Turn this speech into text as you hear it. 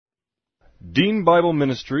Dean Bible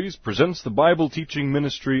Ministries presents the Bible teaching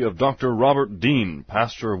ministry of Dr. Robert Dean,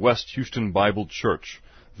 pastor of West Houston Bible Church.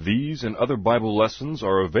 These and other Bible lessons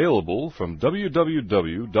are available from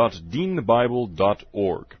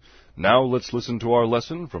www.deanbible.org. Now let's listen to our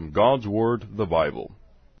lesson from God's Word, the Bible.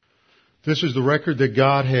 This is the record that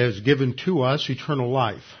God has given to us, eternal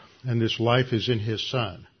life, and this life is in His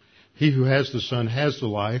Son. He who has the Son has the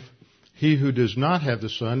life. He who does not have the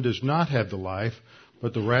Son does not have the life,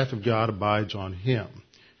 but the wrath of God abides on him.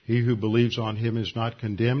 He who believes on Him is not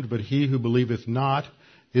condemned, but he who believeth not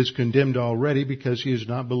is condemned already, because he has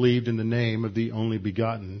not believed in the name of the only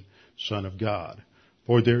begotten Son of God.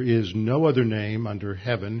 For there is no other name under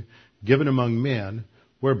heaven given among men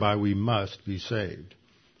whereby we must be saved.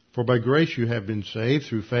 For by grace you have been saved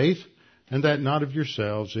through faith, and that not of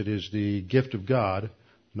yourselves, it is the gift of God,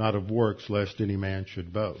 not of works, lest any man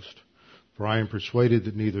should boast. For I am persuaded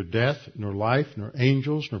that neither death, nor life, nor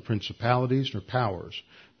angels, nor principalities, nor powers,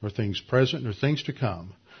 nor things present, nor things to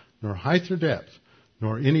come, nor height nor depth,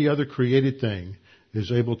 nor any other created thing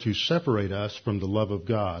is able to separate us from the love of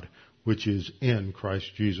God, which is in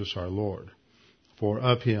Christ Jesus our Lord. For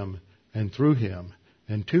of Him, and through Him,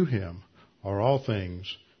 and to Him are all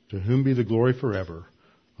things, to whom be the glory forever.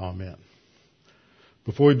 Amen.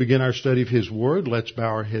 Before we begin our study of His Word, let's bow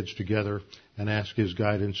our heads together and ask His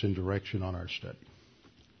guidance and direction on our study.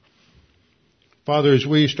 Father, as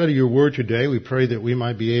we study Your Word today, we pray that we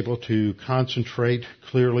might be able to concentrate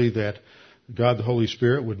clearly, that God the Holy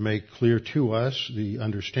Spirit would make clear to us the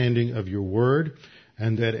understanding of Your Word,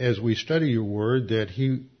 and that as we study Your Word, that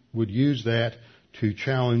He would use that to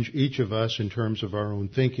challenge each of us in terms of our own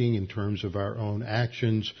thinking, in terms of our own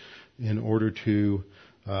actions, in order to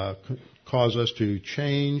cause us to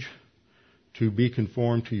change, to be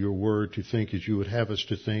conformed to Your Word, to think as You would have us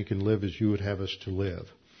to think, and live as You would have us to live.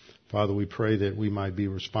 Father, we pray that we might be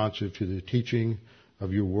responsive to the teaching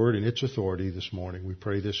of Your Word and its authority this morning. We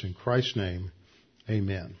pray this in Christ's name.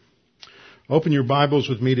 Amen. Open your Bibles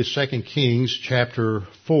with me to 2 Kings chapter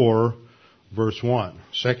 4, verse 1.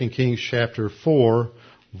 2 Kings chapter 4,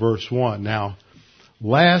 verse 1. Now,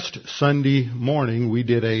 last Sunday morning we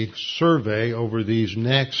did a survey over these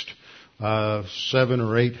next 7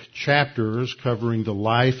 or 8 chapters covering the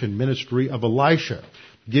life and ministry of Elisha.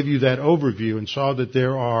 Give you that overview, and saw that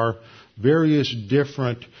there are various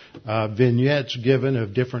different vignettes given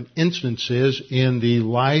of different instances in the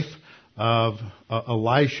life of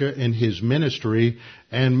Elisha and his ministry,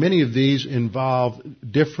 and many of these involve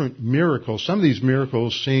different miracles. Some of these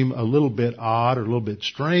miracles seem a little bit odd or a little bit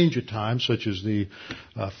strange at times, such as the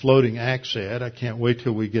floating axe head. I can't wait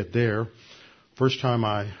till we get there. First time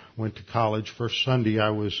I went to college, first Sunday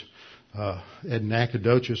I was at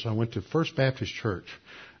Nacogdoches. I went to First Baptist Church,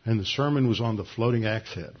 and the sermon was on the floating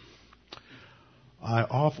axe head. I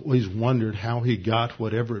always wondered how he got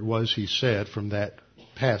whatever it was he said from that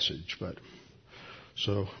passage,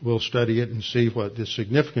 so we'll study it and see what the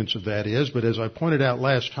significance of that is. But as I pointed out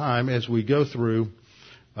last time, as we go through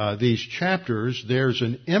these chapters, there's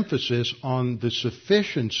an emphasis on the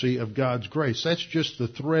sufficiency of God's grace. That's just the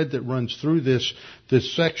thread that runs through this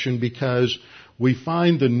section, because we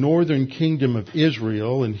find the northern kingdom of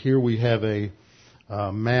Israel, and here we have a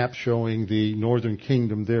map showing the northern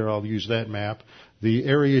kingdom there. I'll use that map. The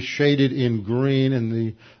area shaded in green, and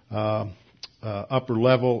the upper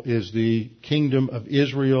level is the kingdom of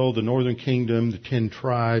Israel, the northern kingdom, the 10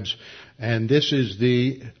 tribes. And this is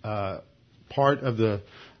the part of the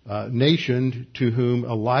nation to whom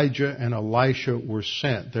Elijah and Elisha were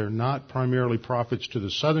sent. They're not primarily prophets to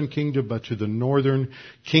the southern kingdom, but to the northern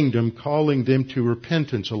kingdom, calling them to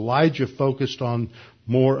repentance. Elijah focused on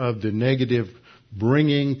more of the negative,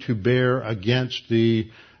 bringing to bear against the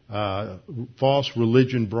false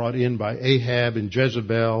religion brought in by Ahab and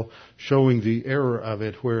Jezebel, showing the error of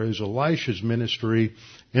it, whereas Elisha's ministry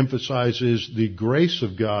emphasizes the grace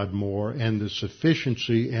of God more and the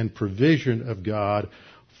sufficiency and provision of God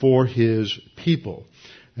for His people.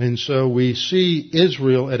 And so we see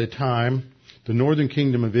Israel at a time, the northern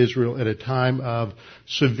kingdom of Israel, at a time of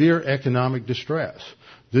severe economic distress.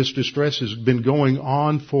 This distress has been going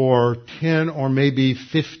on for 10 or maybe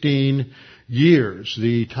 15 years,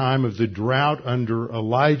 the time of the drought under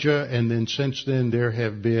Elijah, and then since then there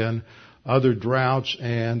have been other droughts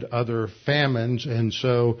and other famines. And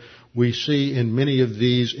so we see in many of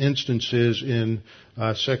these instances in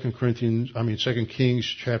 2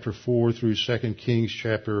 Kings chapter 4 through 2 Kings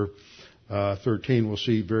chapter 13, we'll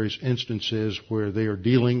see various instances where they are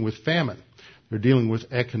dealing with famine. They're dealing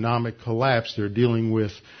with economic collapse. They're dealing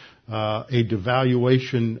with a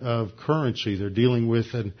devaluation of currency. They're dealing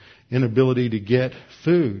with an inability to get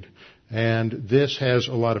food. And this has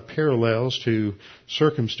a lot of parallels to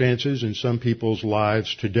circumstances in some people's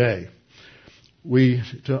lives today. In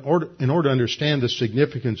order to understand the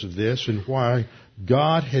significance of this and why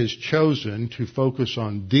God has chosen to focus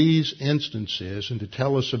on these instances and to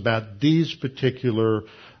tell us about these particular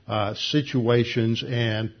situations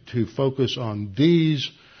and to focus on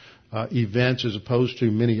these events as opposed to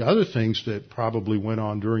many other things that probably went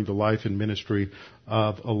on during the life and ministry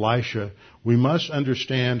of Elisha, we must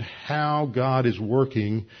understand how God is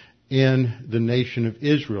working in the nation of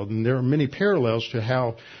Israel. And there are many parallels to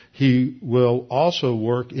how He will also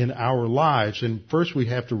work in our lives. And first we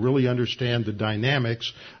have to really understand the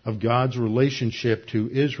dynamics of God's relationship to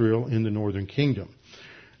Israel in the northern kingdom.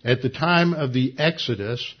 At the time of the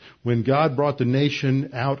Exodus, when God brought the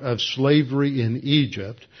nation out of slavery in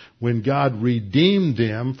Egypt, when God redeemed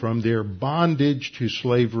them from their bondage to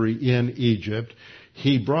slavery in Egypt,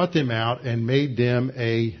 He brought them out and made them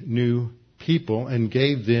a new people and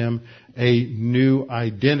gave them a new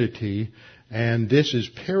identity. And this is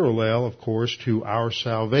parallel, of course, to our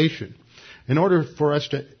salvation. In order for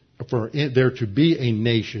there to be a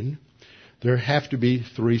nation, there have to be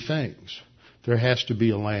three things. There has to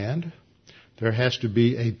be a land, there has to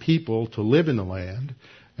be a people to live in the land,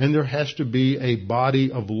 and there has to be a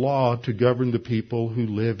body of law to govern the people who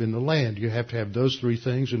live in the land. You have to have those three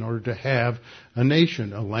things in order to have a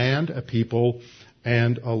nation, a land, a people,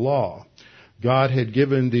 and a law. God had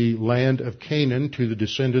given the land of Canaan to the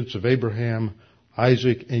descendants of Abraham,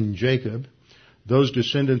 Isaac, and Jacob. Those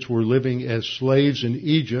descendants were living as slaves in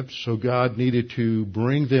Egypt, so God needed to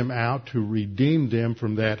bring them out to redeem them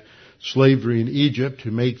from that slavery in Egypt, to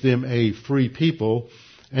make them a free people.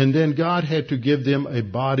 And then God had to give them a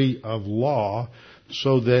body of law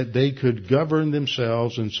so that they could govern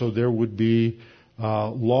themselves, and so there would be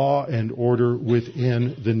law and order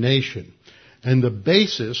within the nation. And the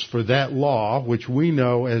basis for that law, which we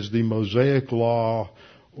know as the Mosaic Law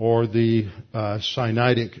or the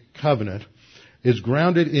Sinaitic Covenant, is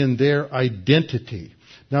grounded in their identity.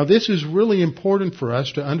 Now, this is really important for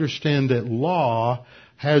us to understand that law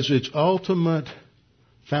has its ultimate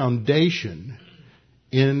foundation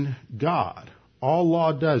in God. All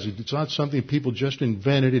law does, it's not something people just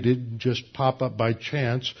invented. It didn't just pop up by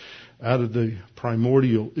chance out of the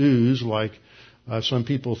primordial ooze like some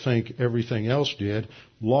people think everything else did.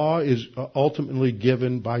 Law is ultimately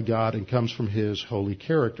given by God and comes from His holy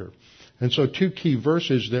character. And so two key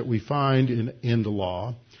verses that we find in the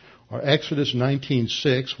law are Exodus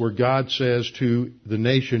 19:6, where God says to the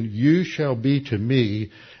nation, "You shall be to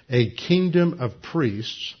me a kingdom of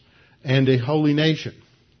priests and a holy nation."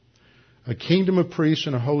 A kingdom of priests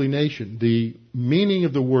and a holy nation. The meaning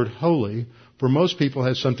of the word holy, for most people,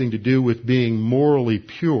 has something to do with being morally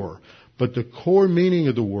pure. But the core meaning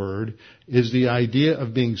of the word is the idea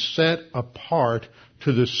of being set apart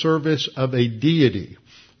to the service of a deity.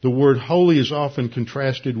 The word holy is often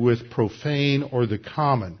contrasted with profane or the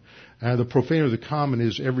common. The profane or the common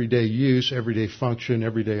is everyday use, everyday function,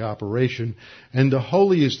 everyday operation. And the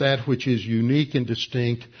holy is that which is unique and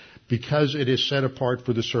distinct because it is set apart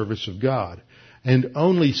for the service of God. And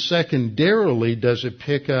only secondarily does it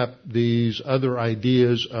pick up these other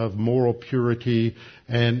ideas of moral purity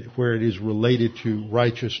and where it is related to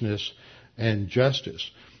righteousness and justice.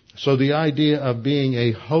 So the idea of being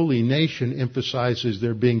a holy nation emphasizes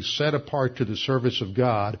their being set apart to the service of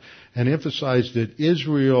God, and emphasizes that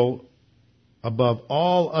Israel, above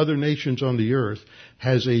all other nations on the earth,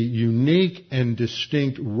 has a unique and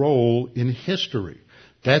distinct role in history.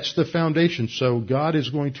 That's the foundation. So God is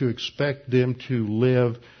going to expect them to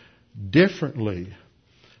live differently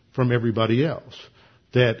from everybody else.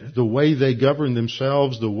 That the way they govern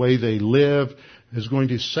themselves, the way they live, is going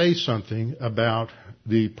to say something about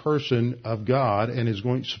the person of God and is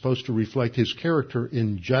supposed to reflect His character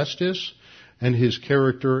in justice and His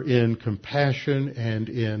character in compassion and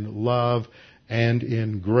in love and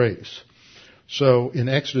in grace. So in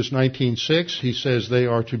Exodus 19:6, He says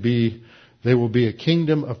they will be a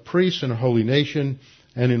kingdom of priests and a holy nation.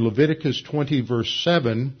 And in Leviticus 20 verse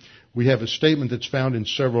 7, we have a statement that's found in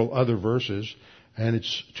several other verses, and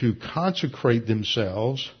it's to consecrate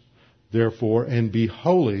themselves, therefore, and be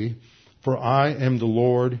holy, for I am the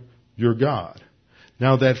Lord your God.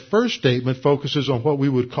 Now that first statement focuses on what we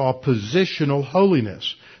would call positional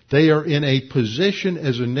holiness. They are in a position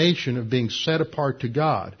as a nation of being set apart to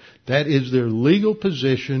God. That is their legal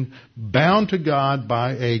position, bound to God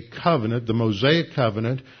by a covenant, the Mosaic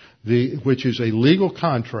covenant, which is a legal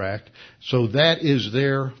contract. So that is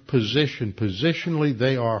their position. Positionally,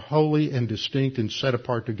 they are holy and distinct and set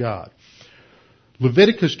apart to God.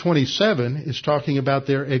 Leviticus 27 is talking about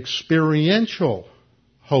their experiential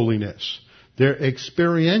holiness. Their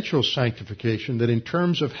experiential sanctification, that in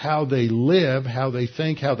terms of how they live, how they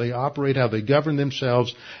think, how they operate, how they govern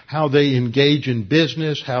themselves, how they engage in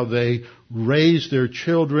business, how they raise their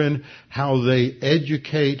children, how they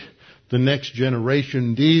educate the next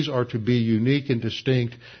generation, these are to be unique and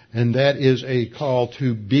distinct, and that is a call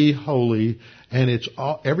to be holy. And it's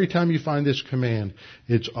every time you find this command,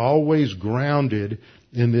 it's always grounded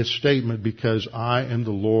in this statement, because I am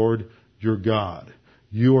the Lord your God.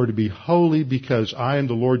 You are to be holy because I am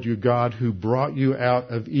the Lord your God who brought you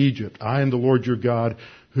out of Egypt. I am the Lord your God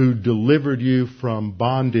who delivered you from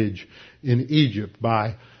bondage in Egypt.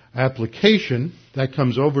 By application, that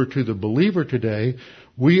comes over to the believer today.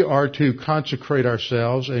 We are to consecrate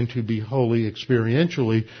ourselves and to be holy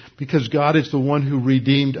experientially because God is the one who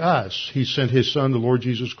redeemed us. He sent His Son, the Lord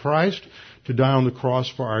Jesus Christ, to die on the cross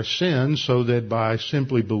for our sins so that by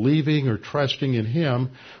simply believing or trusting in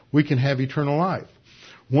Him, we can have eternal life.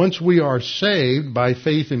 Once we are saved by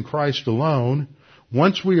faith in Christ alone,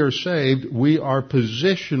 once we are saved, we are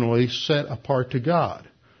positionally set apart to God.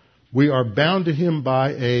 We are bound to Him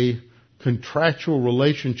by a contractual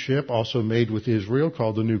relationship also made with Israel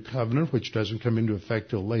called the New Covenant, which doesn't come into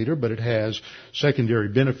effect till later, but it has secondary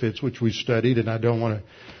benefits which we studied, and I don't want to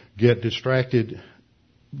get distracted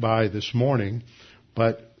by this morning,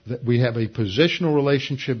 but we have a positional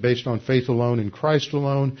relationship based on faith alone in Christ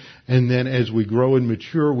alone, and then as we grow and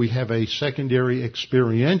mature, we have a secondary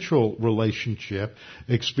experiential relationship,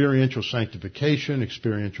 experiential sanctification,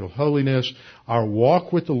 experiential holiness, our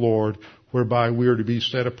walk with the Lord, whereby we are to be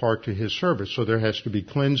set apart to His service. So there has to be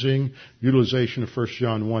cleansing, utilization of 1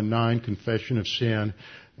 John 1:9, confession of sin,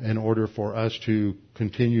 in order for us to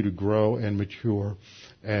continue to grow and mature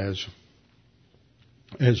as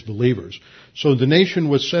believers. So the nation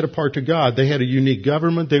was set apart to God. They had a unique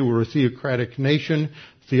government. They were a theocratic nation.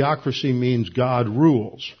 Theocracy means God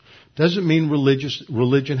rules. Doesn't mean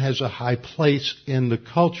religion has a high place in the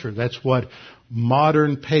culture. That's what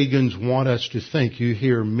modern pagans want us to think. You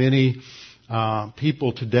hear many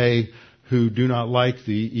people today who do not like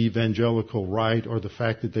the evangelical right or the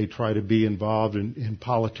fact that they try to be involved in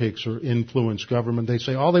politics or influence government. They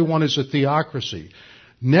say all they want is a theocracy.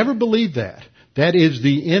 Never believe that. That is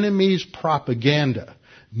the enemy's propaganda.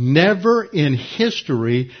 Never in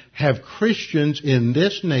history have Christians in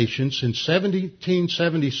this nation since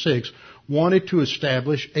 1776 wanted to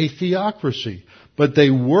establish a theocracy. But they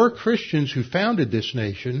were Christians who founded this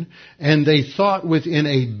nation, and they thought within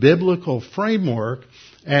a biblical framework,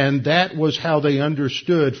 and that was how they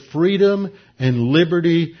understood freedom and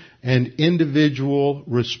liberty and individual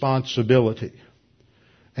responsibility.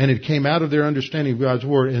 And it came out of their understanding of God's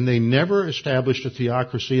Word, and they never established a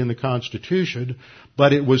theocracy in the Constitution,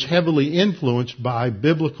 but it was heavily influenced by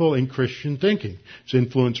biblical and Christian thinking. It's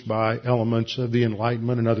influenced by elements of the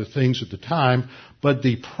Enlightenment and other things at the time, but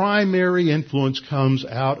the primary influence comes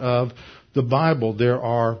out of the Bible. There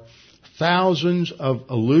are thousands of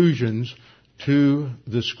allusions to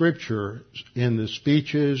the Scripture in the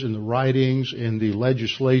speeches, in the writings, in the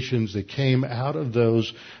legislations that came out of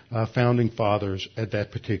those founding fathers at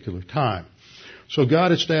that particular time. So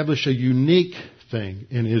God established a unique thing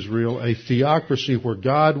in Israel, a theocracy where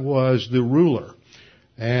God was the ruler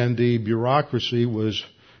and the bureaucracy was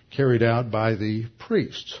carried out by the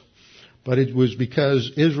priests. But it was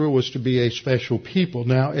because Israel was to be a special people.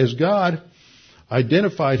 Now, as God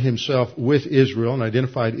identified Himself with Israel and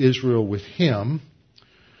identified Israel with Him,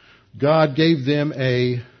 God gave them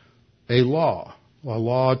a law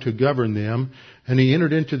to govern them, and He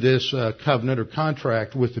entered into this covenant or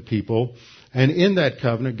contract with the people, and in that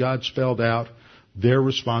covenant God spelled out their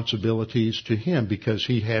responsibilities to Him because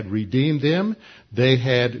He had redeemed them. They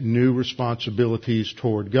had new responsibilities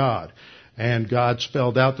toward God. And God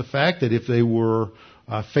spelled out the fact that if they were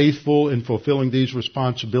faithful in fulfilling these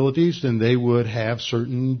responsibilities, then they would have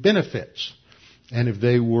certain benefits. And if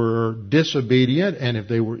they were disobedient and if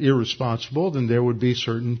they were irresponsible, then there would be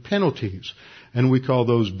certain penalties. And we call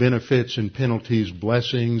those benefits and penalties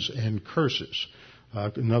blessings and curses.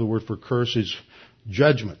 Another word for curse is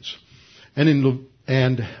judgments.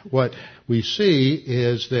 And what we see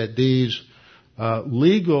is that these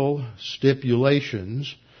legal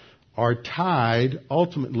stipulations are tied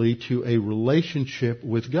ultimately to a relationship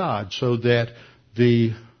with God, so that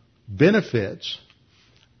the benefits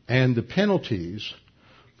and the penalties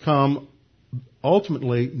come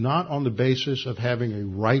ultimately not on the basis of having a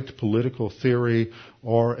right political theory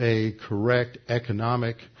or a correct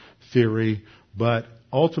economic theory, but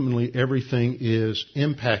ultimately everything is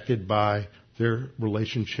impacted by their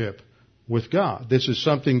relationship with God. This is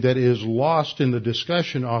something that is lost in the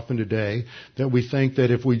discussion often today, that we think that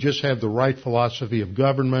if we just have the right philosophy of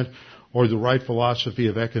government or the right philosophy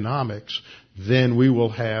of economics, then we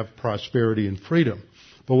will have prosperity and freedom.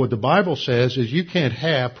 But what the Bible says is you can't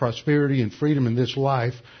have prosperity and freedom in this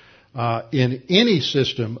life in any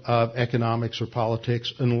system of economics or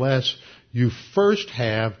politics unless you first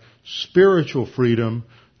have spiritual freedom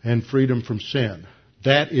and freedom from sin.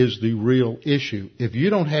 That is the real issue. If you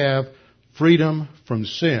don't have freedom from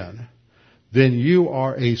sin, then you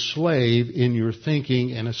are a slave in your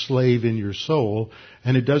thinking and a slave in your soul,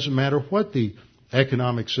 and it doesn't matter what the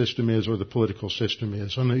economic system is or the political system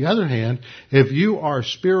is. On the other hand, if you are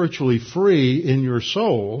spiritually free in your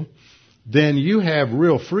soul, then you have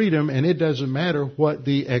real freedom, and it doesn't matter what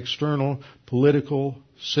the external political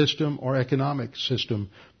system or economic system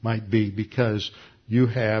might be, because you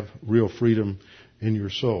have real freedom in your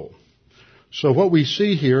soul. So what we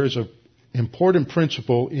see here is an important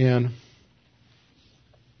principle in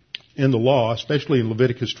the law, especially in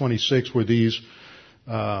Leviticus 26, where these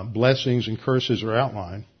blessings and curses are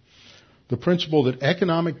outlined. The principle that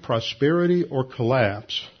economic prosperity or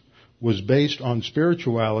collapse was based on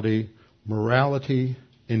spirituality, morality,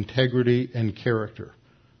 integrity, and character.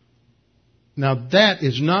 Now, that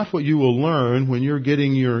is not what you will learn when you're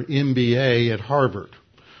getting your MBA at Harvard.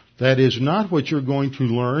 That is not what you're going to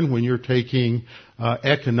learn when you're taking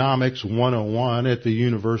Economics 101 at the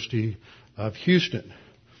University of Houston.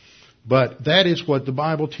 But that is what the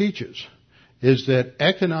Bible teaches, is that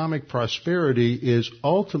economic prosperity is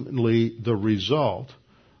ultimately the result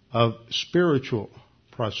of spiritual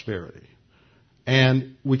prosperity.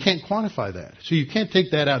 And we can't quantify that. So you can't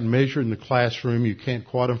take that out and measure it in the classroom. You can't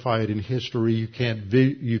quantify it in history. You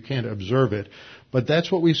can't observe it. But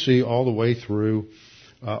that's what we see all the way through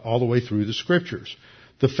the Scriptures.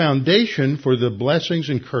 The foundation for the blessings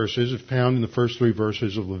and curses is found in the first 3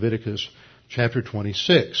 verses of Leviticus chapter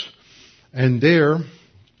 26. And there,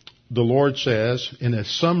 the Lord says, in a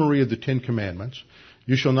summary of the 10 Commandments,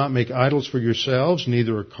 "You shall not make idols for yourselves,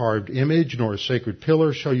 neither a carved image nor a sacred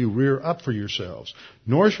pillar shall you rear up for yourselves,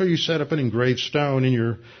 nor shall you set up an engraved stone in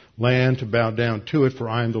your land to bow down to it, for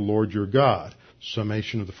I am the Lord your God."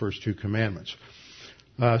 Summation of the first 2 commandments.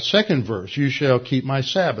 Second verse, "You shall keep my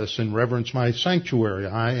Sabbaths and reverence my sanctuary.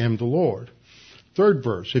 I am the Lord." Third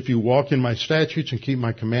verse, "If you walk in my statutes and keep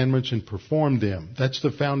my commandments and perform them." That's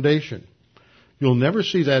the foundation. You'll never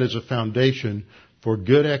see that as a foundation for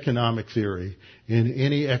good economic theory in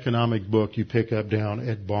any economic book you pick up down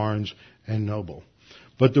at Barnes and Noble.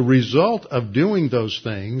 But the result of doing those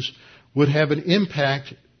things would have an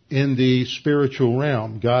impact in the spiritual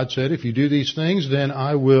realm. God said, if you do these things, then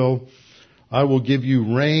I will give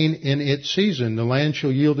you rain in its season. The land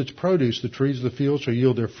shall yield its produce. The trees of the field shall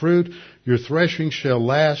yield their fruit. Your threshing shall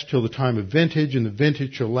last till the time of vintage, and the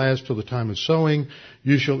vintage shall last till the time of sowing.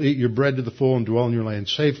 You shall eat your bread to the full and dwell in your land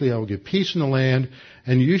safely. I will give peace in the land,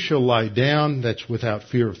 and you shall lie down. That's without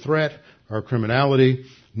fear of threat or criminality.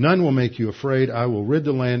 None will make you afraid. I will rid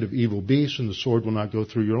the land of evil beasts, and the sword will not go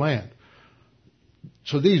through your land.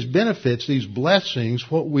 So these benefits, these blessings,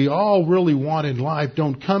 what we all really want in life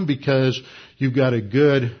don't come because you've got a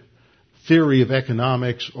good theory of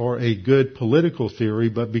economics or a good political theory,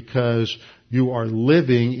 but because you are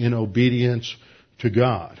living in obedience to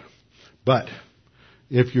God. But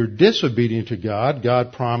if you're disobedient to God,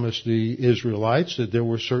 God promised the Israelites that there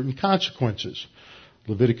were certain consequences.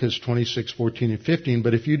 Leviticus 26:14 and 15,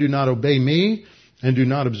 "But if you do not obey me and do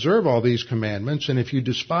not observe all these commandments, and if you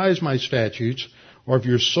despise my statutes, or if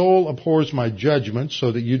your soul abhors my judgments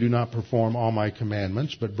so that you do not perform all my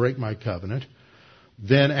commandments but break my covenant,"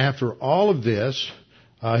 then after all of this,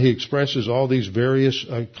 he expresses all these various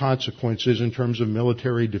consequences in terms of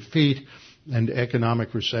military defeat and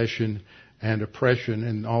economic recession and oppression.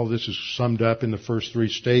 And all this is summed up in the first 3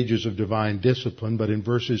 stages of divine discipline. But in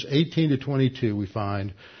verses 18 to 22, we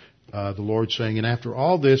find the Lord saying, "And after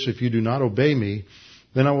all this, if you do not obey me,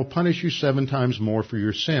 then I will punish you 7 times more for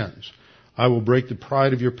your sins. I will break the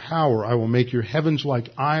pride of your power. I will make your heavens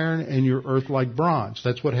like iron and your earth like bronze."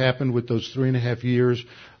 That's what happened with those 3.5 years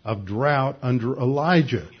of drought under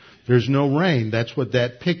Elijah. There's no rain. That's what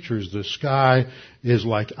that pictures. The sky is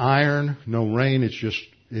like iron, no rain. It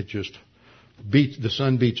just beats, the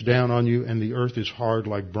sun beats down on you, and the earth is hard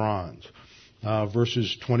like bronze.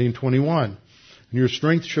 Verses 20 and 21. "And your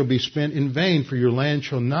strength shall be spent in vain, for your land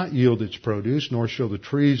shall not yield its produce, nor shall the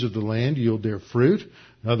trees of the land yield their fruit."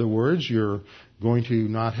 In other words, you're going to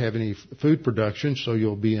not have any food production, so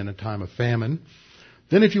you'll be in a time of famine.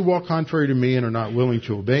 "Then if you walk contrary to me and are not willing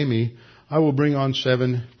to obey me, I will bring on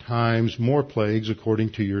 7 times more plagues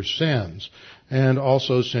according to your sins, and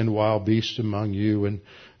also send wild beasts among you, and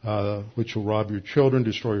which will rob your children,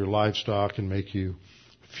 destroy your livestock, and make you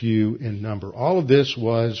few in number. All of this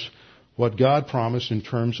was what God promised in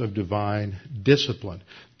terms of divine discipline.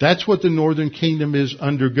 That's what the northern kingdom is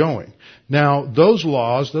undergoing. Now, those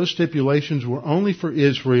laws, those stipulations were only for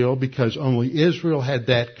Israel because only Israel had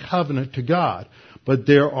that covenant to God. But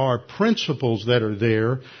there are principles that are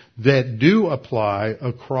there that do apply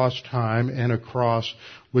across time and across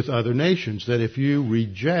with other nations. That if you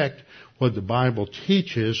reject what the Bible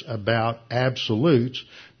teaches about absolutes,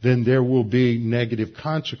 then there will be negative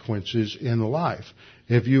consequences in life.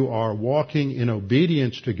 If you are walking in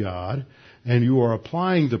obedience to God and you are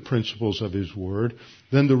applying the principles of His Word,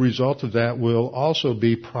 then the result of that will also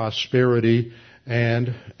be prosperity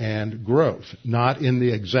and growth. Not in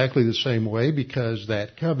exactly the same way, because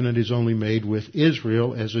that covenant is only made with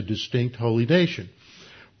Israel as a distinct holy nation.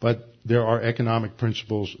 But there are economic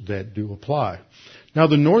principles that do apply. Now,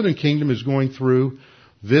 the northern kingdom is going through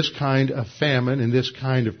this kind of famine and this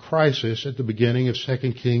kind of crisis at the beginning of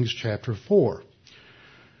 2 Kings chapter 4.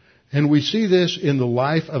 And we see this in the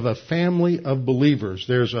life of a family of believers.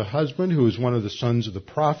 There's a husband who is one of the sons of the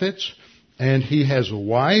prophets, and he has a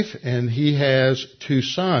wife, and he has 2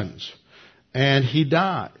 sons, and he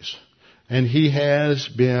dies. And he has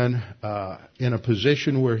been in a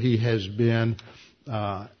position where he has been,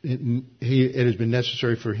 it has been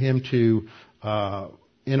necessary for him to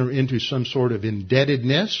enter into some sort of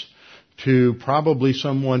indebtedness to probably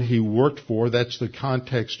someone he worked for. That's the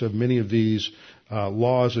context of many of these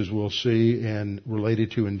laws, as we'll see, and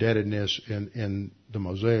related to indebtedness in the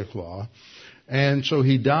Mosaic Law. And so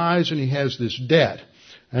he dies and he has this debt.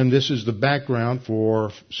 And this is the background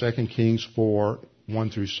for 2 Kings 4, 1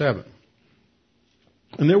 through 7.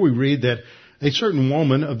 And there we read that a certain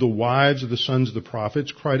woman of the wives of the sons of the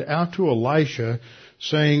prophets cried out to Elisha,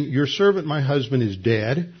 saying, "Your servant, my husband, is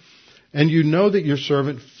dead, and you know that your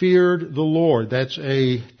servant feared the Lord." That's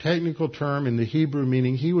a technical term in the Hebrew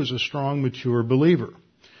meaning he was a strong, mature believer.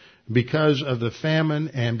 Because of the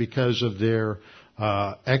famine and because of their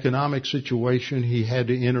economic situation, he had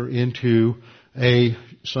to enter into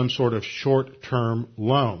some sort of short-term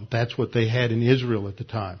loan. That's what they had in Israel at the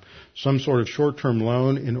time. Some sort of short-term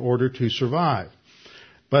loan in order to survive.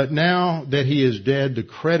 But now that he is dead, the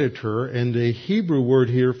creditor, and the Hebrew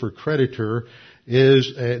word here for creditor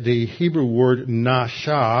is the Hebrew word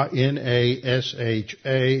nasha,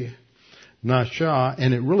 N-A-S-H-A, nasha,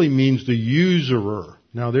 and it really means the usurer.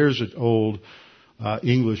 Now there's an old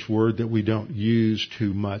English word that we don't use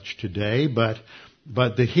too much today, but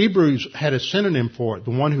the Hebrews had a synonym for it,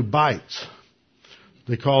 the one who bites.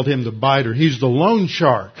 They called him the biter. He's the loan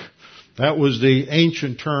shark. That was the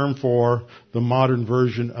ancient term for the modern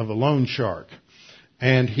version of a loan shark.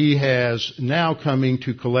 And he has now coming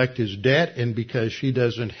to collect his debt, and because she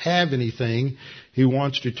doesn't have anything, he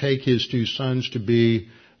wants to take his 2 sons to be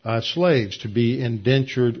slaves, to be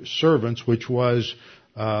indentured servants, which was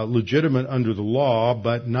legitimate under the law,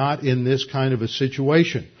 but not in this kind of a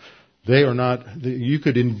situation. They are not, you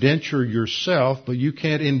could indenture yourself, but you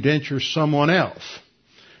can't indenture someone else.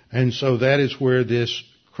 And so that is where this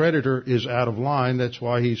creditor is out of line. That's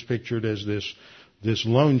why he's pictured as this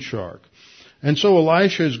loan shark. And so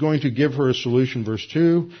Elisha is going to give her a solution. Verse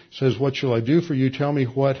 2 says, "What shall I do for you? Tell me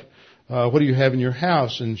what do you have in your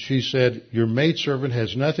house?" And she said, "Your maidservant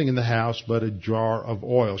has nothing in the house but a jar of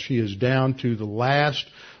oil." She is down to the last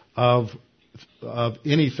of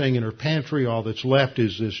anything in her pantry. All that's left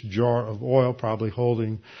is this jar of oil, probably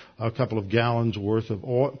holding a couple of gallons worth of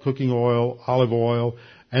oil, cooking oil, olive oil,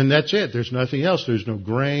 and that's it. There's nothing else. There's no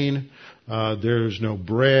grain. There's no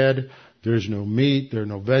bread. There's no meat. There are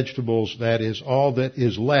no vegetables. That is all that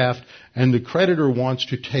is left. And the creditor wants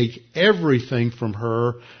to take everything from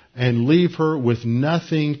her and leave her with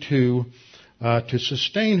nothing to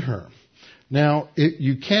sustain her. Now,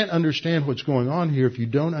 you can't understand what's going on here if you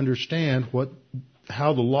don't understand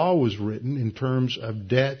how the law was written in terms of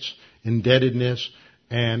debts, indebtedness,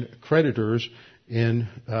 and creditors in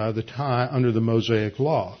the time under the Mosaic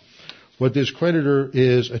Law. What this creditor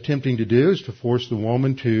is attempting to do is to force the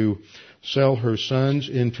woman to sell her sons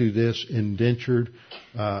into this indentured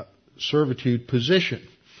servitude position.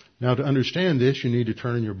 Now, to understand this, you need to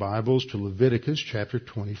turn in your Bibles to Leviticus chapter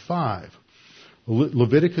 25.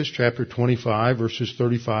 Leviticus chapter 25, verses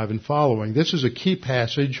 35 and following. This is a key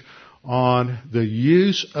passage on the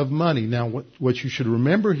use of money. Now, what you should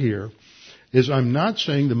remember here is I'm not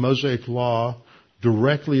saying the Mosaic Law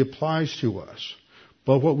directly applies to us.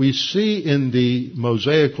 But what we see in the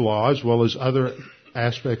Mosaic Law, as well as other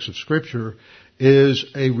aspects of Scripture, is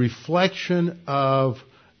a reflection of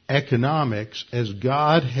economics as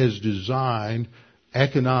God has designed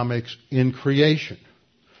economics in creation.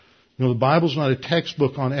 You know, the Bible's not a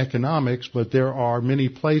textbook on economics, but there are many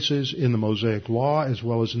places in the Mosaic Law as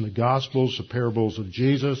well as in the Gospels, the parables of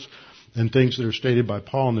Jesus, and things that are stated by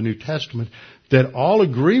Paul in the New Testament that all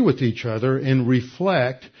agree with each other and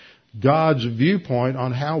reflect God's viewpoint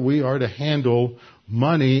on how we are to handle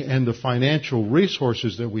money and the financial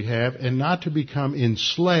resources that we have, and not to become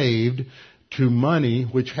enslaved to money,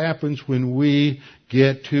 which happens when we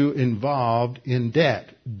get too involved in debt.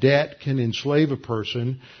 Debt can enslave a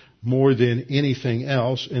person more than anything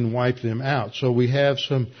else and wipe them out. So we have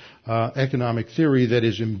some economic theory that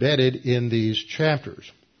is embedded in these chapters.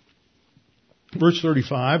 Verse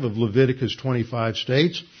 35 of Leviticus 25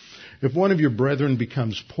 states, "If one of your brethren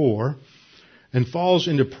becomes poor and falls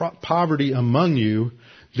into poverty among you,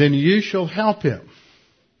 then you shall help him."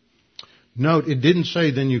 Note, it didn't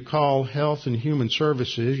say then you call Health and Human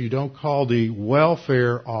Services, you don't call the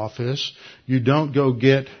welfare office, you don't go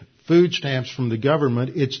get food stamps from the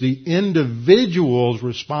government. It's the individual's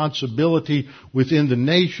responsibility within the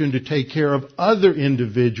nation to take care of other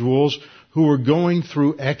individuals who are going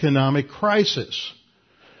through economic crisis.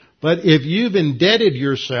 But if you've indebted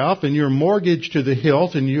yourself and you're mortgaged to the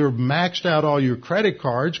hilt and you're maxed out all your credit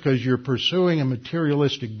cards because you're pursuing a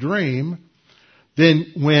materialistic dream,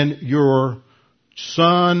 then when your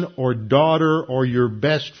son or daughter or your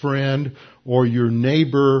best friend or your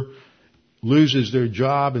neighbor loses their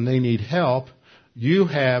job and they need help, you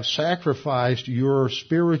have sacrificed your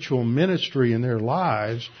spiritual ministry in their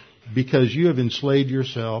lives because you have enslaved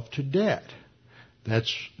yourself to debt.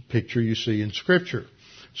 That's the picture you see in Scripture.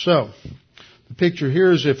 So, the picture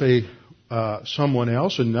here is if someone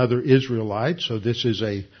else, another Israelite, so this is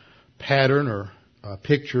a pattern or a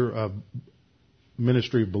picture of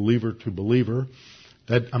ministry of believer to believer.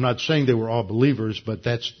 That, I'm not saying they were all believers, but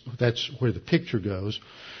that's where the picture goes.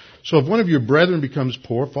 So if one of your brethren becomes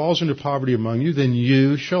poor, falls into poverty among you, then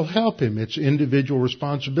you shall help him. It's individual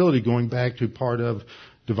responsibility, going back to part of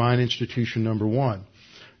divine institution number 1.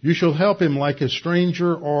 You shall help him like a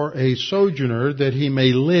stranger or a sojourner, that he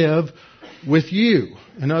may live with you.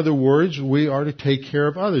 In other words, we are to take care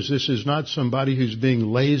of others. This is not somebody who's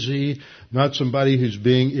being lazy, not somebody who's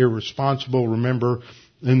being irresponsible. Remember,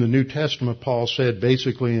 in the New Testament, Paul said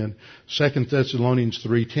basically in 2 Thessalonians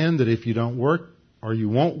 3:10 that if you don't work or you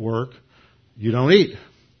won't work, you don't eat.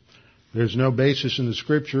 There's no basis in the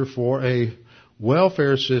Scripture for a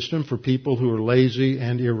welfare system for people who are lazy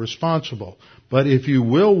and irresponsible. But if you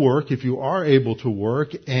will work, if you are able to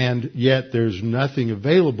work, and yet there's nothing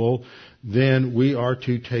available, then we are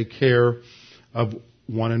to take care of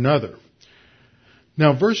one another.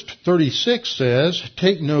 Now, verse 36 says,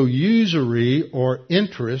 "Take no usury or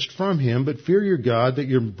interest from him, but fear your God, that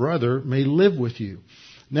your brother may live with you."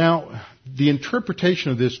 Now, the interpretation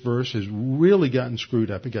of this verse has really gotten screwed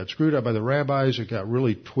up. It got screwed up by the rabbis. It got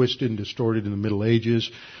really twisted and distorted in the Middle Ages,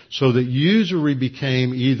 so that usury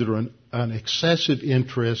became either an excessive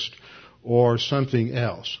interest or something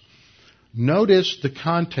else. Notice the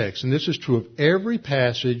context, and this is true of every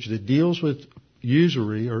passage that deals with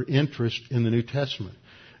usury or interest in the New Testament.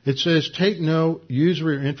 It says, take no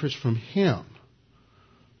usury or interest from him.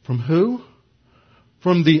 From who?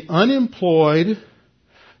 From the unemployed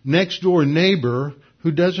next door neighbor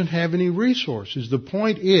who doesn't have any resources. The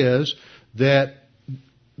point is that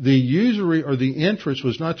the usury or the interest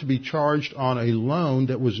was not to be charged on a loan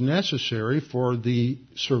that was necessary for the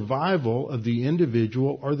survival of the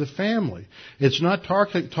individual or the family. It's not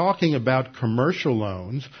talking about commercial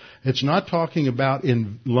loans. It's not talking about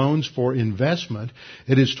loans for investment.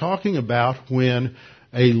 It is talking about when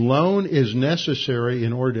a loan is necessary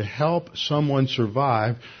in order to help someone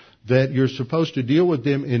survive, that you're supposed to deal with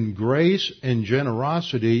them in grace and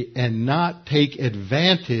generosity and not take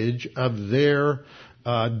advantage of their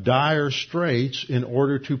dire straits in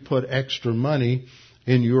order to put extra money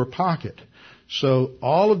in your pocket. So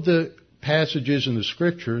all of the passages in the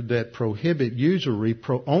Scripture that prohibit usury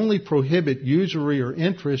only prohibit usury or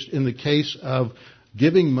interest in the case of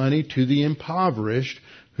giving money to the impoverished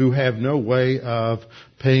who have no way of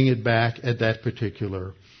paying it back at that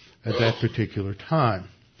particular time.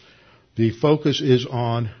 The focus is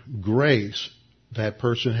on grace. That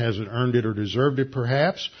person hasn't earned it or deserved it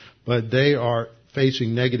perhaps, but they are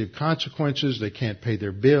facing negative consequences. They can't pay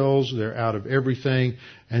their bills. They're out of everything.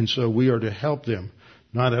 And so we are to help them,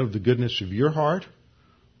 not out of the goodness of your heart,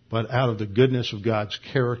 but out of the goodness of God's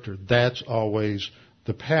character. That's always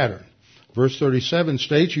the pattern. Verse 37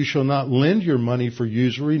 states, "You shall not lend your money for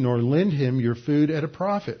usury, nor lend him your food at a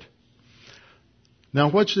profit." Now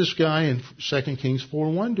what's this guy in 2 Kings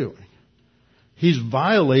 4:1 doing? He's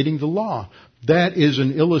violating the law. That is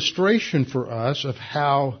an illustration for us of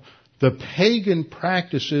how the pagan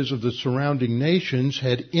practices of the surrounding nations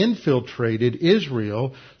had infiltrated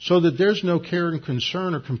Israel so that there's no care and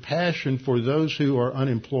concern or compassion for those who are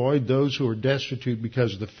unemployed, those who are destitute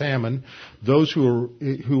because of the famine, those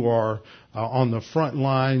who are on the front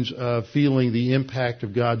lines of feeling the impact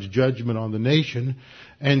of God's judgment on the nation.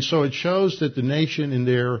 And so it shows that the nation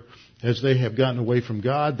as they have gotten away from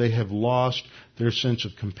God, they have lost their sense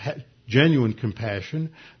of genuine compassion.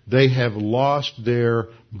 They have lost their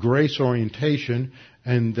grace orientation,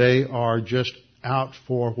 and they are just out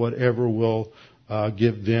for whatever will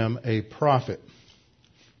give them a profit.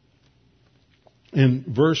 In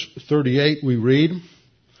verse 38 we read,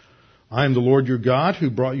 I am the Lord your God who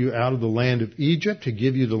brought you out of the land of Egypt to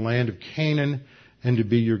give you the land of Canaan and to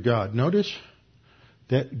be your God. Notice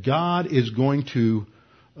that God is going to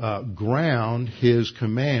ground His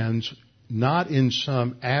commands not in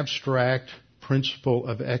some abstract principle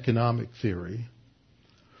of economic theory,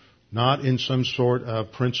 not in some sort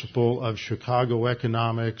of principle of Chicago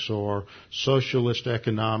economics or socialist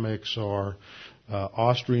economics or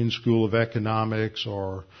Austrian school of economics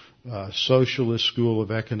or socialist school of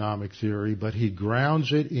economic theory, but He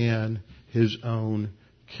grounds it in His own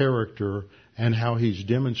character and how He's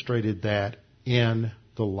demonstrated that in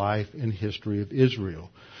the life and history of Israel.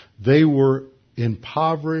 They were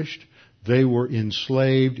impoverished, they were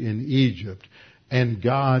enslaved in Egypt, and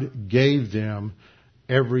God gave them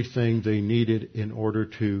everything they needed in order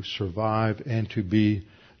to survive and to be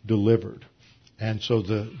delivered. And so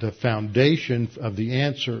the foundation of the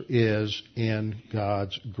answer is in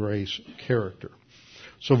God's grace character.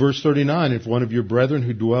 So verse 39, if one of your brethren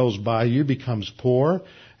who dwells by you becomes poor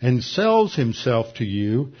and sells himself to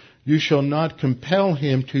you, you shall not compel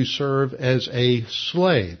him to serve as a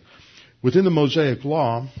slave. Within the Mosaic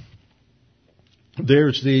Law,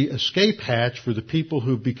 there's the escape hatch for the people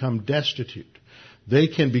who've become destitute. They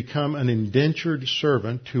can become an indentured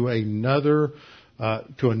servant to another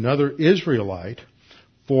Israelite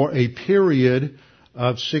for a period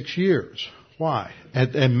of 6 years. Why?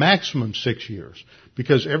 At a maximum 6 years.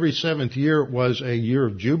 Because every seventh year was a year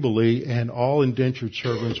of Jubilee and all indentured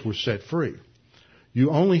servants were set free.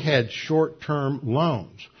 You only had short-term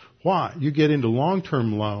loans. Why? You get into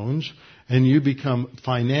long-term loans and you become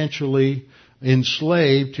financially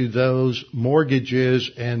enslaved to those mortgages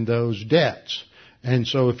and those debts. And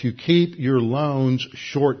so if you keep your loans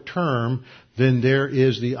short-term, then there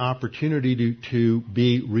is the opportunity to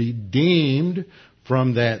be redeemed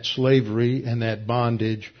from that slavery and that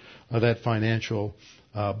bondage, that financial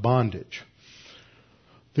bondage.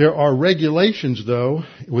 There are regulations, though,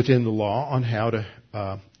 within the law on how to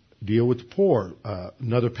deal with the poor.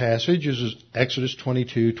 Another passage is Exodus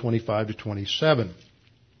 22:25-27.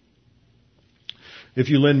 If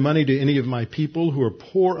you lend money to any of my people who are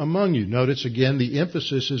poor among you, notice again the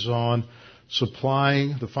emphasis is on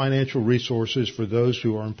supplying the financial resources for those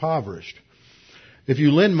who are impoverished. If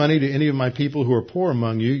you lend money to any of my people who are poor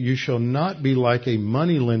among you, you shall not be like a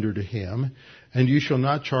money lender to him, and you shall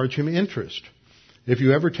not charge him interest. If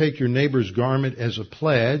you ever take your neighbor's garment as a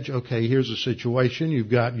pledge, okay, here's a situation.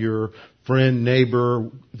 You've got your friend, neighbor,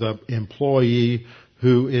 the employee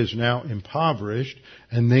who is now impoverished,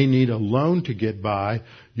 and they need a loan to get by.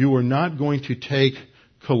 You are not going to take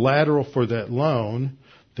collateral for that loan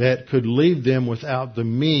that could leave them without the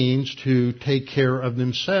means to take care of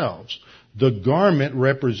themselves. The garment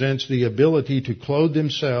represents the ability to clothe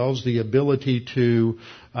themselves, the ability to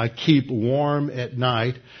keep warm at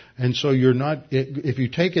night. And so you're not, if you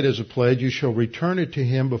take it as a pledge, you shall return it to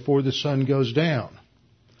him before the sun goes down.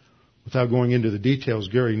 Without going into the details,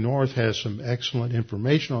 Gary North has some excellent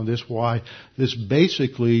information on this, why this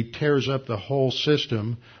basically tears up the whole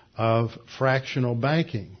system of fractional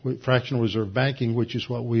banking, fractional reserve banking, which is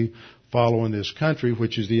what we follow in this country,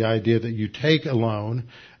 which is the idea that you take a loan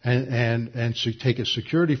and take a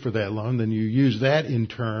security for that loan, then you use that in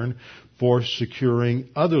turn for securing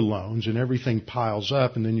other loans, and everything piles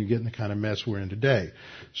up, and then you get in the kind of mess we're in today.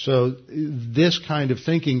 So this kind of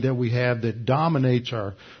thinking that we have that dominates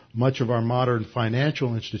much of our modern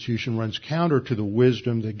financial institution runs counter to the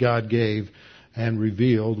wisdom that God gave and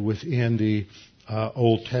revealed within the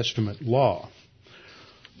Old Testament law.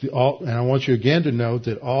 And I want you again to note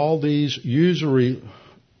that all these usury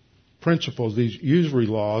principles, these usury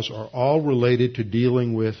laws, are all related to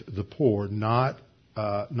dealing with the poor, not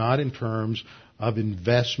in terms of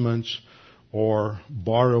investments or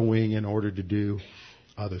borrowing in order to do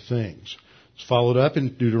other things. It's followed up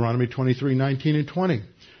in Deuteronomy 23:19 and 20.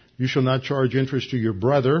 You shall not charge interest to your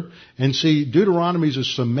brother. And see, Deuteronomy is a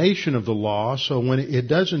summation of the law, so when it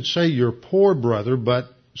doesn't say your poor brother, but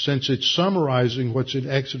since it's summarizing what's in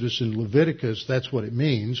Exodus and Leviticus, that's what it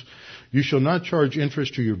means. You shall not charge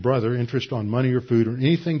interest to your brother, interest on money or food or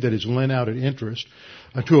anything that is lent out at interest.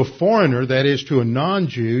 To a foreigner, that is to a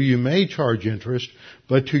non-Jew, you may charge interest,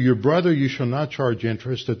 but to your brother you shall not charge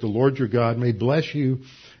interest, that the Lord your God may bless you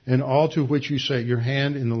in all to which you set your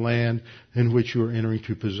hand in the land in which you are entering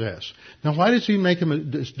to possess. Now, why does he make a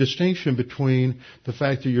distinction between the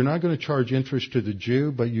fact that you're not going to charge interest to the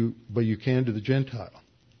Jew, but you can to the Gentile?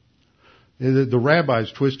 The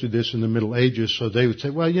rabbis twisted this in the Middle Ages, so they would say,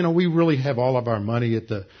 well, we really have all of our money at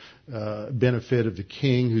the benefit of the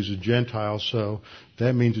king who's a Gentile, so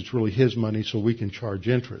that means it's really his money, so we can charge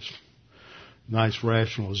interest. Nice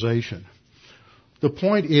rationalization. The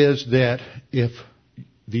point is that if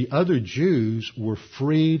the other Jews were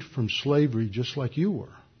freed from slavery just like you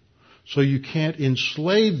were, so you can't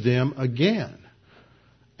enslave them again.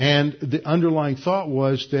 And the underlying thought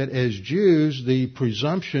was that as Jews, the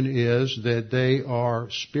presumption is that they are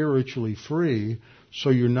spiritually free, so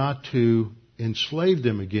you're not to enslave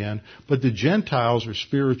them again. But the Gentiles are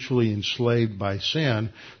spiritually enslaved by sin,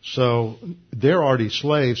 so they're already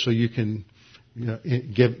slaves, so you can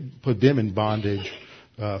put them in bondage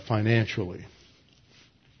financially.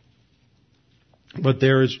 But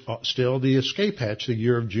there is still the escape hatch, the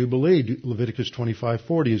year of Jubilee. Leviticus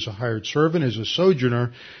 25:40 is a hired servant, as a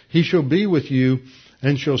sojourner. He shall be with you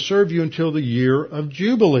and shall serve you until the year of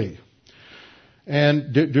Jubilee.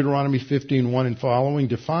 And Deuteronomy 15:1 and following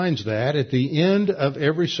defines that. At the end of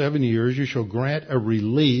every 7 years you shall grant a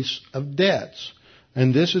release of debts.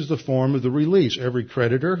 And this is the form of the release. Every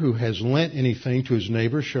creditor who has lent anything to his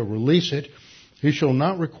neighbor shall release it. He shall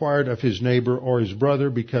not require it of his neighbor or his brother,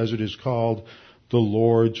 because it is called the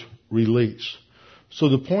Lord's release. So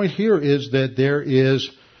the point here is that there is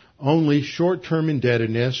only short-term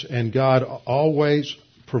indebtedness, and God always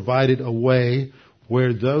provided a way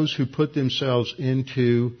where those who put themselves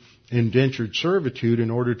into indentured servitude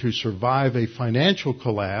in order to survive a financial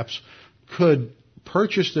collapse could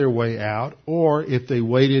purchase their way out, or if they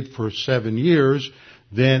waited for 7 years,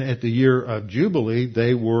 then at the year of Jubilee,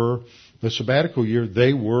 the sabbatical year,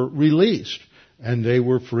 they were released, and they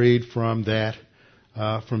were freed from that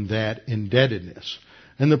indebtedness.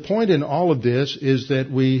 And the point in all of this is that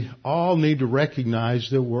we all need to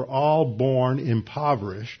recognize that we're all born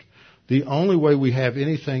impoverished. The only way we have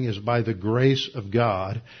anything is by the grace of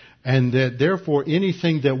God, and that therefore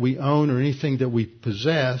anything that we own or anything that we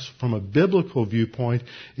possess from a biblical viewpoint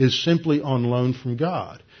is simply on loan from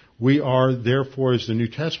God. We are, therefore, as the New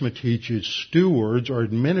Testament teaches, stewards or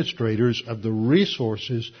administrators of the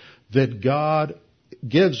resources that God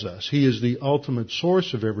gives us. He is the ultimate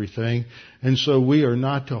source of everything, and so we are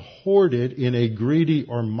not to hoard it in a greedy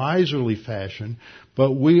or miserly fashion,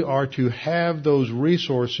 but we are to have those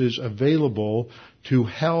resources available to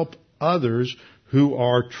help others who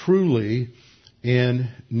are truly in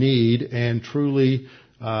need and truly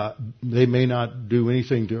they may not do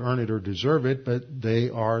anything to earn it or deserve it, but they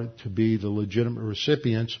are to be the legitimate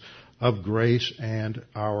recipients of grace and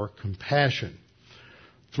our compassion.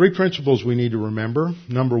 3 principles we need to remember.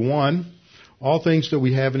 Number 1, all things that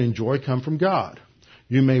we have and enjoy come from God.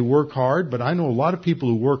 You may work hard, but I know a lot of people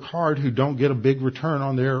who work hard who don't get a big return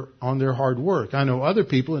on their hard work. I know other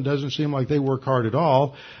people, it doesn't seem like they work hard at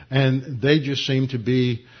all, and they just seem to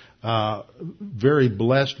be very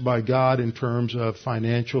blessed by God in terms of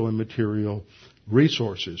financial and material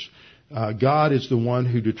resources. God is the one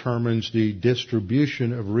who determines the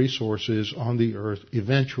distribution of resources on the earth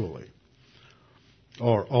eventually,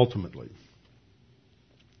 or ultimately.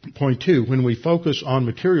 Point 2, when we focus on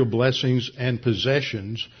material blessings and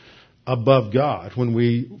possessions above God, when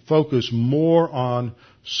we focus more on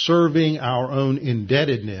serving our own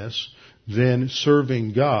indebtedness than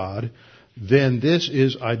serving God, then this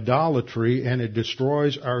is idolatry and it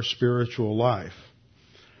destroys our spiritual life.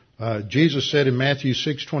 Jesus said in Matthew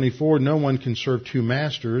 6:24, no one can serve 2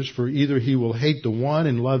 masters, for either he will hate the one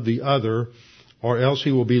and love the other, or else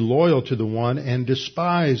he will be loyal to the one and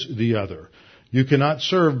despise the other. You cannot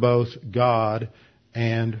serve both God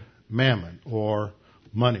and mammon, or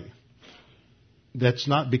money. That's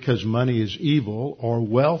not because money is evil or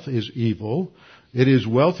wealth is evil. It is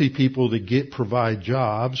wealthy people that provide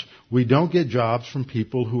jobs. We don't get jobs from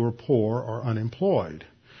people who are poor or unemployed.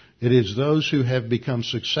 It is those who have become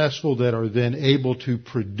successful that are then able to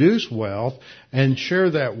produce wealth and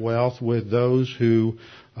share that wealth with those who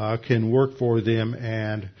can work for them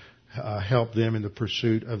and help them in the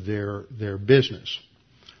pursuit of their business.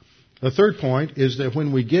 The third point is that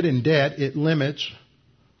when we get in debt, it limits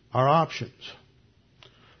our options.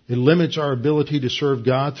 It limits our ability to serve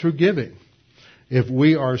God through giving. If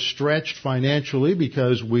we are stretched financially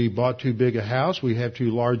because we bought too big a house, we have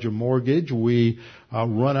too large a mortgage, we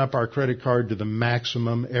run up our credit card to the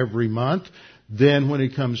maximum every month, then when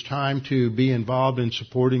it comes time to be involved in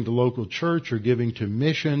supporting the local church or giving to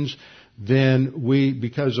missions, then we,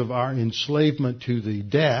 because of our enslavement to the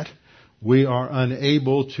debt, we are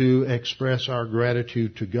unable to express our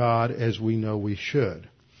gratitude to God as we know we should.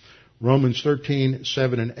 Romans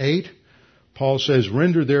 13:7 and 8, Paul says,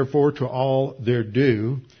 "Render therefore to all their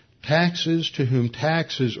due, taxes to whom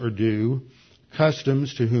taxes are due,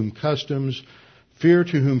 customs to whom customs, fear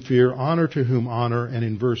to whom fear, honor to whom honor," and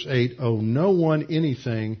in verse 8, "Owe no one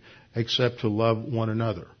anything except to love one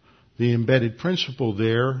another." The embedded principle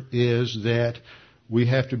there is that we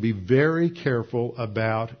have to be very careful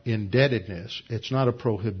about indebtedness. It's not a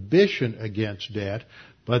prohibition against debt,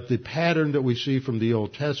 but the pattern that we see from the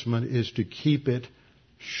Old Testament is to keep it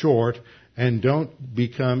short and don't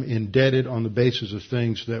become indebted on the basis of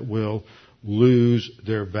things that will lose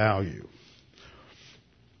their value.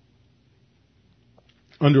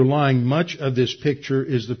 Underlying much of this picture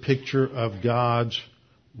is the picture of God's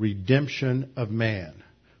redemption of man.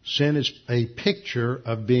 Sin is a picture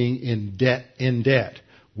of being in debt.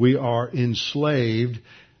 We are enslaved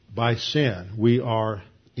by sin. We are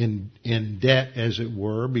in debt, as it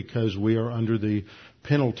were, because we are under the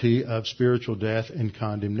penalty of spiritual death and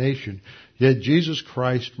condemnation. Yet Jesus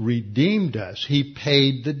Christ redeemed us. He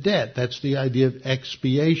paid the debt. That's the idea of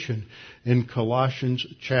expiation in Colossians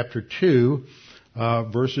chapter 2,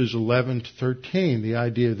 verses 11 to 13. The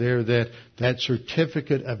idea there that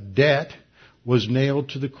certificate of debt was nailed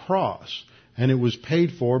to the cross, and it was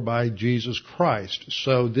paid for by Jesus Christ.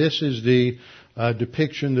 So this is the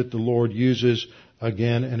depiction that the Lord uses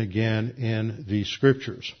again and again in the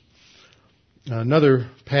Scriptures. Another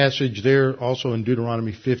passage there, also in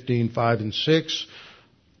Deuteronomy 15:5 and 6,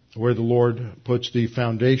 where the Lord puts the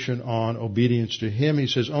foundation on obedience to Him. He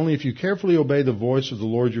says, "Only if you carefully obey the voice of the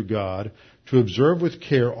Lord your God, to observe with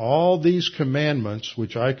care all these commandments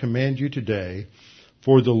which I command you today,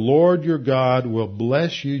 for the Lord your God will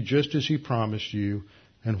bless you just as He promised you."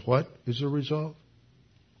 And what is the result?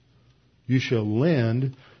 You shall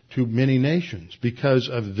lend to many nations. Because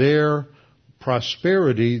of their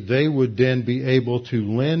prosperity, they would then be able to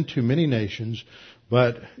lend to many nations,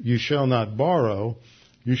 but you shall not borrow.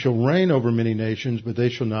 You shall reign over many nations, but they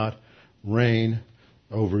shall not reign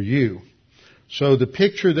over you. So the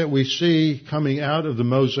picture that we see coming out of the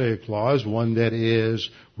Mosaic Law is one that is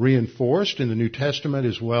reinforced in the New Testament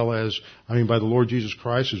by the Lord Jesus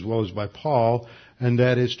Christ as well as by Paul, and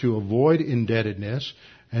that is to avoid indebtedness,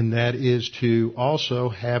 and that is to also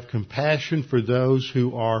have compassion for those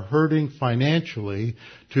who are hurting financially,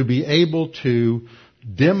 to be able to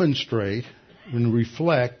demonstrate and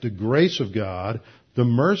reflect the grace of God, the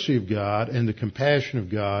mercy of God, and the compassion of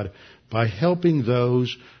God by helping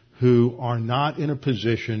those who are not in a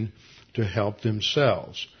position to help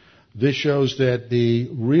themselves. This shows that the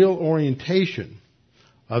real orientation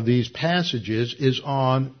of these passages is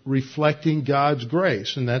on reflecting God's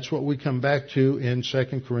grace, and that's what we come back to in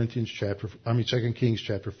 2 Kings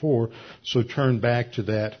chapter 4. So turn back to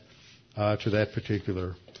that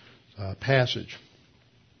particular passage.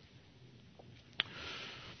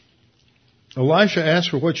 Elisha asks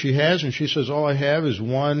for what she has, and she says, "All I have is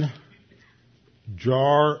one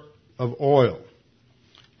jar of oil."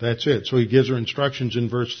 That's it. So he gives her instructions in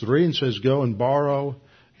verse 3 and says, "Go and borrow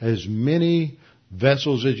as many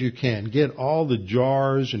vessels as you can. Get all the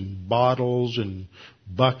jars and bottles and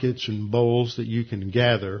buckets and bowls that you can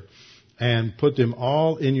gather and put them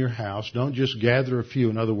all in your house. Don't just gather a few.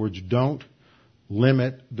 In other words, don't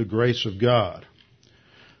limit the grace of God."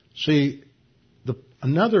 See,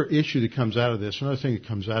 another issue that comes out of this, another thing that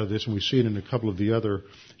comes out of this, and we see it in a couple of the other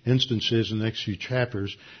instances in the next few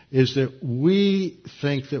chapters, is that we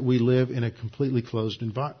think that we live in a completely closed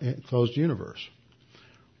universe.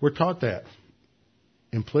 We're taught that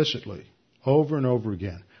implicitly over and over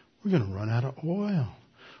again. We're going to run out of oil.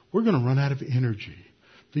 We're going to run out of energy.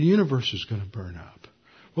 The universe is going to burn up.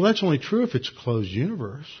 Well, that's only true if it's a closed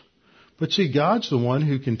universe. But see, God's the one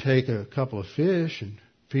who can take a couple of fish and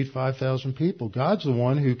feed 5,000 people. God's the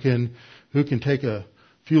one who can take a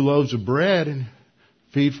few loaves of bread and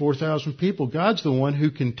feed 4,000 people. God's the one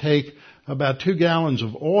who can take about 2 gallons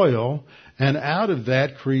of oil and out of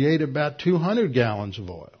that create about 200 gallons of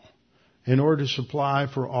oil in order to supply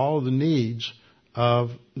for all of the needs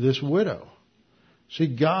of this widow. See,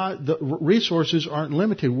 the resources aren't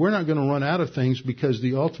limited. We're not going to run out of things because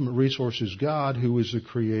the ultimate resource is God, who is the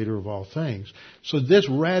creator of all things. So this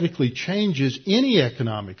radically changes any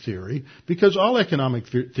economic theory, because all economic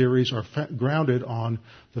theories are grounded on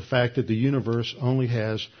the fact that the universe only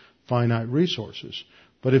has finite resources.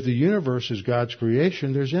 But if the universe is God's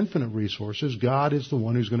creation, there's infinite resources. God is the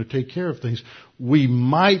one who's going to take care of things.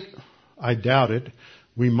 I doubt it,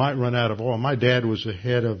 we might run out of oil. My dad was the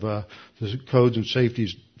head of the Codes and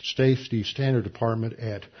Safety Standard Department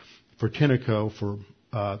for Tenneco for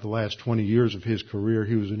the last 20 years of his career.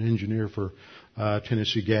 He was an engineer for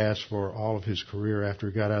Tennessee Gas for all of his career after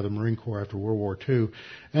he got out of the Marine Corps after World War II.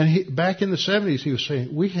 And back in the 70s, he was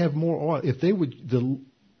saying, we have more oil. If the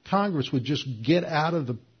Congress would just get out of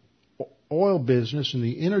the oil business and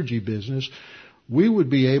the energy business, we would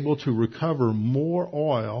be able to recover more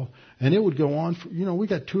oil, and it would go on for, we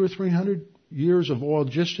got 200 or 300 years of oil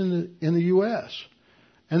just in the U.S.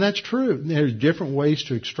 And that's true. There's different ways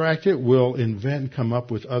to extract it. We'll invent and come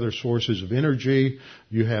up with other sources of energy.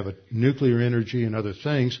 You have nuclear energy and other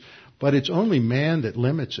things, but it's only man that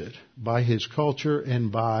limits it by his culture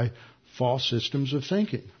and by false systems of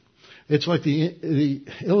thinking. It's like the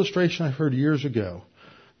illustration I heard years ago,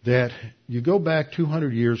 that you go back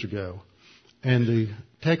 200 years ago, and the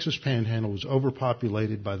Texas Panhandle was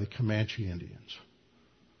overpopulated by the Comanche Indians.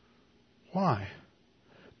 Why?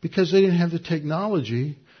 Because they didn't have the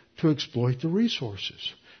technology to exploit the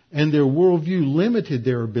resources. And their worldview limited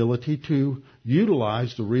their ability to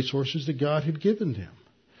utilize the resources that God had given them.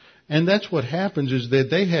 And that's what happens, is that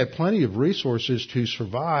they had plenty of resources to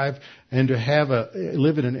survive and to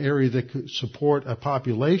live in an area that could support a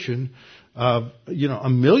population of,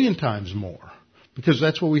 1 million times more. Because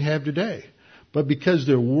that's what we have today. But because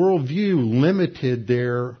their worldview limited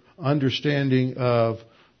their understanding of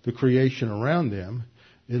the creation around them,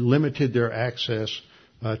 it limited their access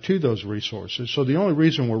to those resources. So the only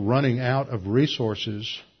reason we're running out of resources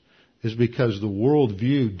is because the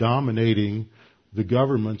worldview dominating the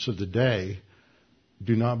governments of the day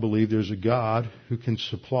do not believe there's a God who can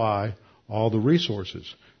supply all the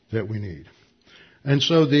resources that we need. And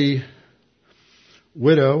so the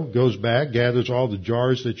widow goes back, gathers all the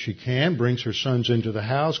jars that she can, brings her sons into the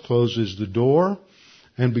house, closes the door,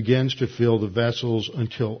 and begins to fill the vessels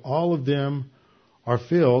until all of them are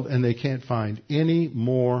filled, and they can't find any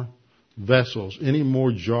more vessels, any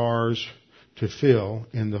more jars to fill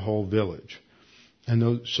in the whole village.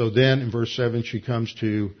 And so then in verse 7 she comes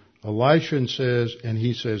to Elisha and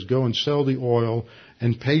he says, go and sell the oil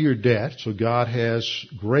and pay your debt. So God has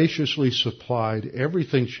graciously supplied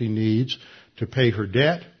everything she needs to pay her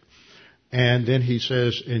debt. And then he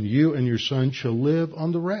says, and you and your son shall live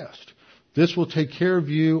on the rest. This will take care of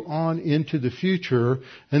you on into the future.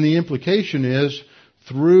 And the implication is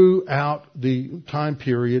throughout the time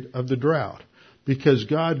period of the drought. Because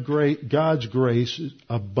God's grace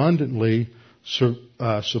abundantly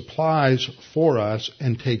supplies for us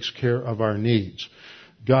and takes care of our needs.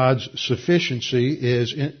 God's sufficiency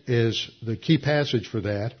is the key passage for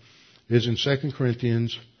that is in 2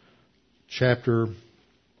 Corinthians chapter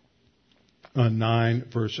 9,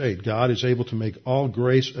 verse 8. God is able to make all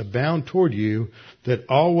grace abound toward you, that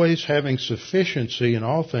always having sufficiency in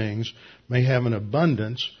all things may have an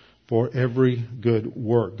abundance for every good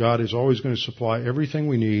work. God is always going to supply everything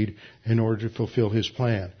we need in order to fulfill His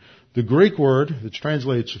plan. The Greek word that's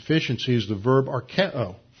translated sufficiency is the verb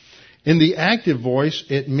archeo. In the active voice,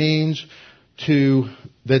 it means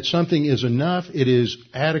that something is enough, it is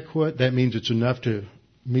adequate, that means it's enough to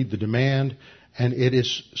meet the demand, and it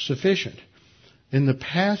is sufficient. In the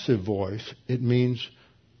passive voice, it means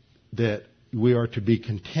that we are to be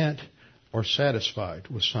content or satisfied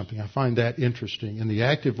with something. I find that interesting. In the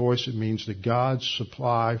active voice, it means that God's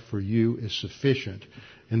supply for you is sufficient.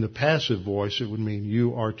 In the passive voice, it would mean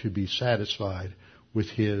you are to be satisfied with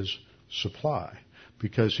His supply,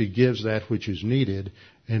 because He gives that which is needed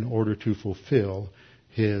in order to fulfill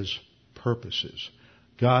His purposes.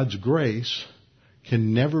 God's grace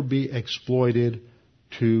can never be exploited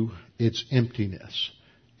to its emptiness.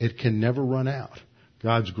 It can never run out.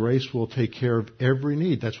 God's grace will take care of every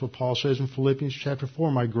need. That's what Paul says in Philippians chapter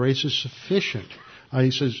 4. My grace is sufficient.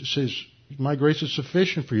 He says, my grace is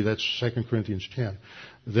sufficient for you. That's 2 Corinthians 10.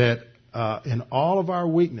 That in all of our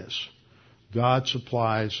weakness, God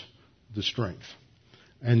supplies the strength.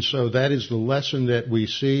 And so that is the lesson that we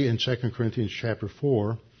see in 2 Corinthians chapter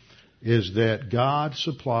 4, is that God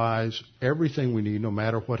supplies everything we need no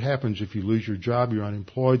matter what happens. If you lose your job, you're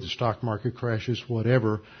unemployed, the stock market crashes,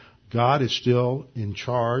 whatever, God is still in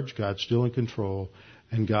charge, God's still in control,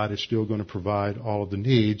 and God is still going to provide all of the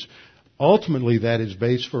needs. Ultimately, that is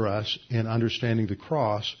based for us in understanding the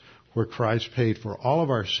cross, where Christ paid for all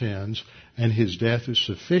of our sins, and His death is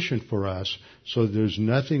sufficient for us, so there's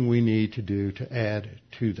nothing we need to do to add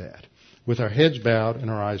to that. With our heads bowed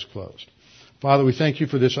and our eyes closed. Father, we thank You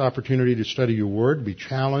for this opportunity to study Your Word, be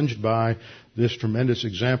challenged by this tremendous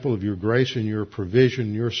example of Your grace and Your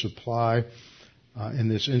provision, Your supply in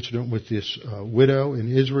this incident with this widow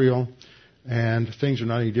in Israel. And things are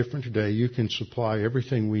not any different today. You can supply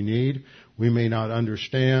everything we need. We may not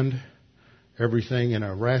understand everything in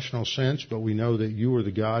a rational sense, but we know that You are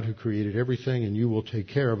the God who created everything, and You will take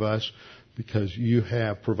care of us because You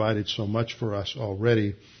have provided so much for us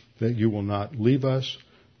already that You will not leave us,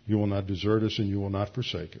 You will not desert us, and You will not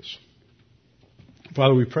forsake us.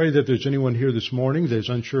 Father, we pray that there's anyone here this morning that is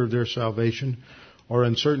unsure of their salvation or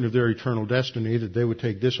uncertain of their eternal destiny, that they would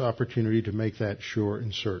take this opportunity to make that sure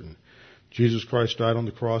and certain. Jesus Christ died on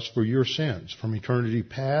the cross for your sins. From eternity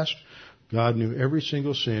past, God knew every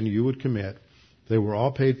single sin you would commit. They were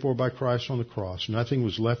all paid for by Christ on the cross. Nothing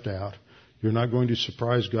was left out. You're not going to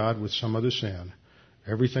surprise God with some other sin.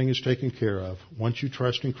 Everything is taken care of. Once you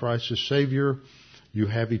trust in Christ as Savior, you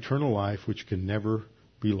have eternal life which can never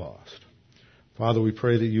be lost. Father, we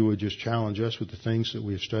pray that You would just challenge us with the things that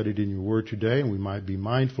we have studied in Your Word today, and we might be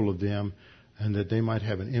mindful of them, and that they might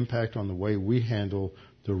have an impact on the way we handle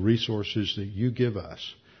the resources that You give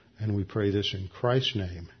us. And we pray this in Christ's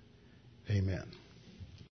name. Amen.